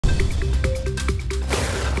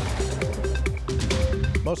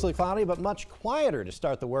Mostly cloudy, but much quieter to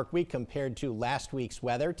start the work week compared to last week's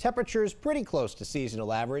weather. Temperatures pretty close to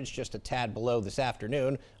seasonal average, just a tad below this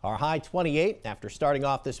afternoon. Our high 28 after starting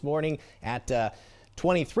off this morning at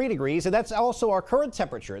 23 degrees, and that's also our current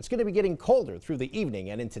temperature. It's going to be getting colder through the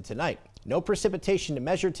evening and into tonight. No precipitation to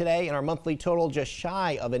measure today, and our monthly total just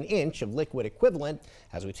shy of an inch of liquid equivalent.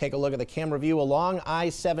 As we take a look at the camera view along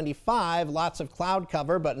I-75, lots of cloud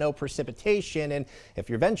cover, but no precipitation. And if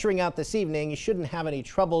you're venturing out this evening, you shouldn't have any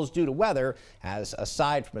troubles due to weather, as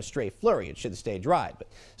aside from a stray flurry, it should stay dry. But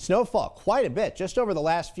snowfall quite a bit just over the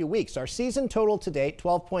last few weeks. Our season total to date,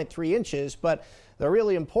 12.3 inches, but the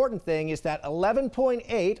really important thing is that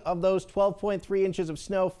 11.8 of those 12.3 inches of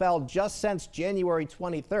snow fell just since January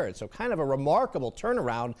 23rd. So kind of a remarkable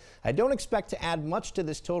turnaround. I don't expect to add much to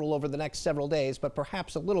this total over the next several days, but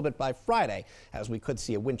perhaps a little bit by Friday, as we could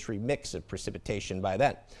see a wintry mix of precipitation by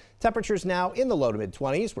then. Temperatures now in the low to mid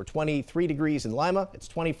 20s. We're 23 degrees in Lima. It's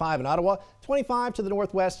 25 in Ottawa, 25 to the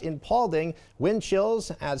northwest in Paulding. Wind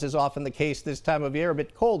chills, as is often the case this time of year, a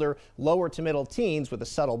bit colder, lower to middle teens with a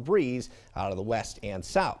subtle breeze out of the west and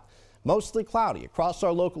south. Mostly cloudy across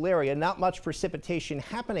our local area. Not much precipitation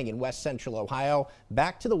happening in west central Ohio.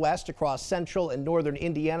 Back to the west across central and northern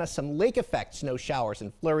Indiana, some lake effect snow showers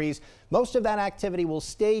and flurries. Most of that activity will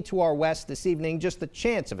stay to our west this evening. Just the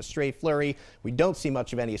chance of a stray flurry. We don't see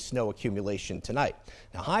much of any snow accumulation tonight.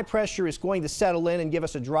 Now, high pressure is going to settle in and give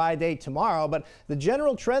us a dry day tomorrow, but the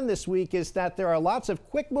general trend this week is that there are lots of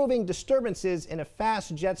quick moving disturbances in a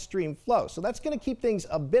fast jet stream flow. So that's going to keep things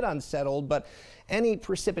a bit unsettled, but any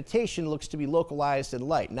precipitation looks to be localized and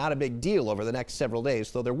light. Not a big deal over the next several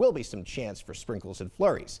days, though there will be some chance for sprinkles and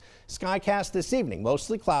flurries. Skycast this evening,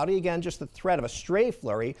 mostly cloudy. Again, just the threat of a stray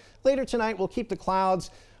flurry. Later tonight, we'll keep the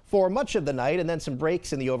clouds for much of the night and then some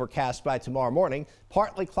breaks in the overcast by tomorrow morning.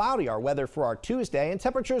 Partly cloudy our weather for our Tuesday, and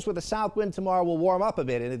temperatures with a south wind tomorrow will warm up a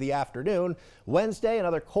bit into the afternoon. Wednesday,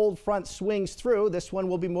 another cold front swings through. This one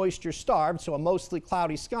will be moisture starved, so a mostly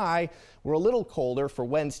cloudy sky. We're a little colder for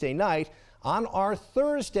Wednesday night. On our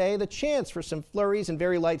Thursday, the chance for some flurries and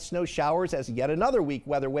very light snow showers as yet another weak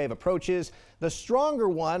weather wave approaches. The stronger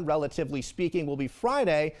one, relatively speaking, will be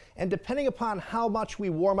Friday, and depending upon how much we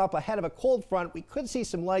warm up ahead of a cold front, we could see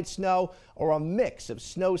some light snow or a mix of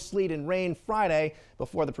snow, sleet, and rain Friday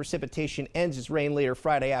before the precipitation ends as rain later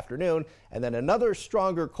Friday afternoon. And then another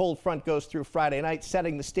stronger cold front goes through Friday night,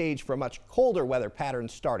 setting the stage for a much colder weather pattern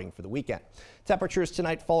starting for the weekend. Temperatures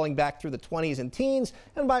tonight falling back through the 20s and teens,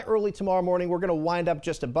 and by early tomorrow morning, we're going to wind up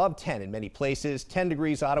just above 10 in many places. 10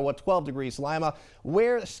 degrees Ottawa, 12 degrees Lima.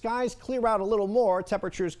 Where skies clear out a little more,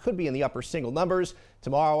 temperatures could be in the upper single numbers.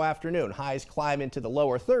 Tomorrow afternoon, highs climb into the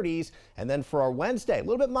lower 30s, and then for our Wednesday, a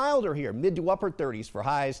little bit milder here, mid to upper 30s for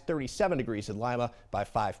highs, 37 degrees in Lima by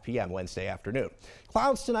 5 p.m. Wednesday afternoon.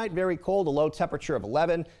 Clouds tonight, very cold, a low temperature of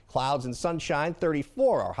 11. Clouds and sunshine,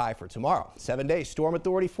 34 our high for tomorrow. 7-day storm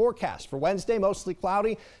authority forecast for Wednesday, mostly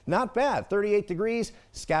cloudy, not bad, 38 degrees.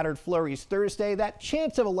 Scattered flurries Thursday, that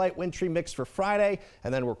chance of a light wintry mix for Friday,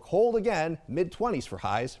 and then we're cold again, mid 20s for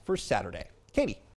highs for Saturday. Katie.